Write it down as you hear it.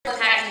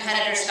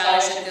competitor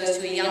scholarship goes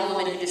to a young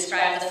woman who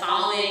described the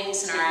following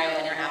scenario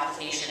in her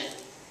application.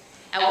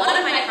 At one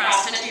of my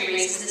cross-country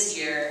races this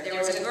year, there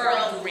was a girl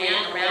who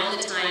ran around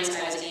the times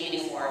I was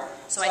aiming for,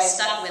 so I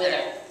stuck with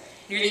her.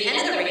 Near the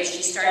end of the race,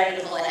 she started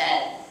to pull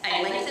ahead.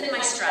 I lengthened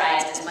my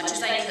strides as much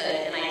as I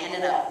could, and I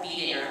ended up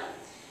beating her.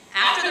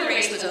 After the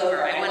race was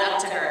over, I went up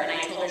to her and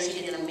I told her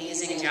she did an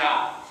amazing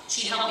job.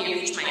 She helped me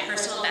reach my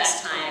personal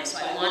best time, so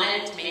I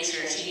wanted to make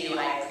sure she knew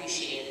I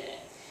appreciated it.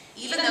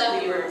 Even though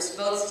we were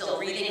both still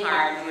breathing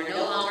hard, we were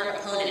no longer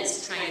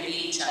opponents trying to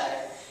beat each other.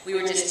 We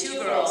were just two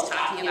girls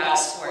talking about a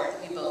sport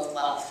we both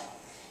love.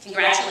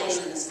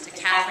 Congratulations to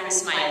Katharine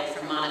Smiley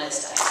from Monte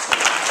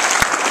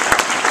Vista.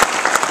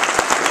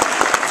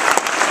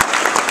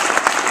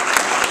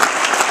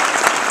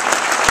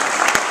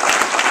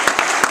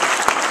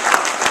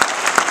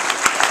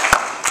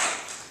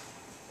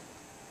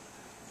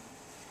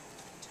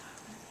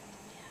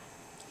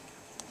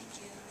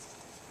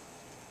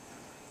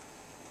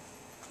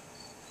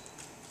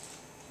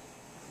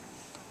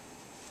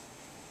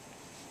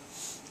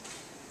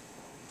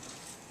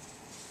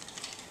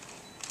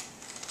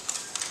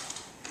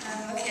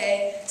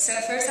 So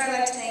first I'd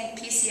like to thank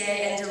PCA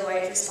and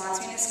Deloitte for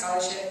sponsoring this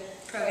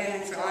scholarship program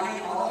and for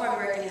honoring all the hard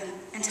work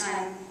and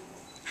time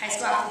high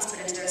school athletes put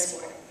into their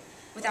sport.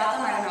 Without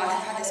them, I would not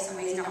have had this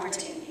amazing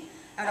opportunity.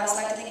 I would also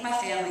like to thank my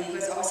family, who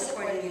has always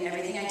supported me in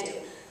everything I do,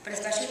 but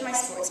especially with my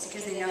sports,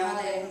 because they know how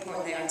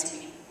important they are to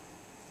me.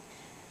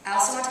 I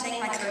also want to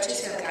thank my coaches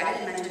who have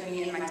guided and mentored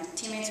me, and my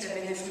teammates who have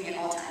been there for me at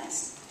all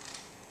times.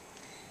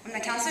 When my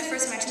counselor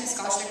first mentioned the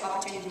scholarship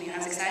opportunity to me, I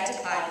was excited to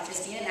apply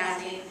because being an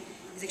athlete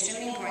is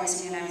extremely important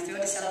to me, and I'm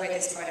thrilled to celebrate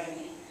this part of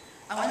me.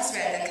 I once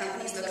read that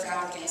companies look for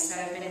applicants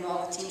that have been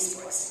involved with team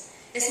sports.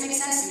 This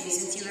makes sense to me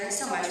since you learn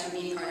so much from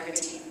being part of a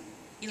team.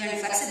 You learn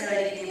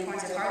flexibility, the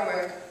importance of hard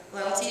work,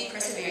 loyalty,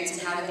 perseverance,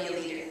 and how to be a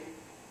leader.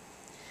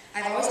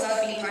 I've always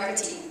loved being part of a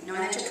team.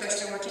 Knowing that your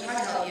coaches are working hard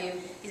to help you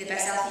be the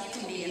best athlete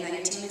you can be and that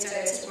your teammates are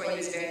there to support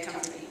you is very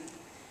comforting.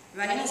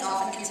 Running is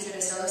often considered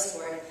a solo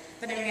sport,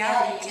 but in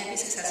reality, you can't be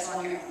successful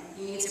on your own.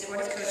 You need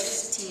supportive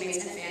coaches,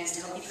 teammates, and fans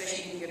to help you push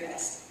you to be your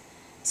best.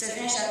 So to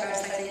finish up, I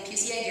would like to thank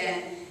PCA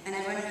again, and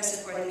everyone who has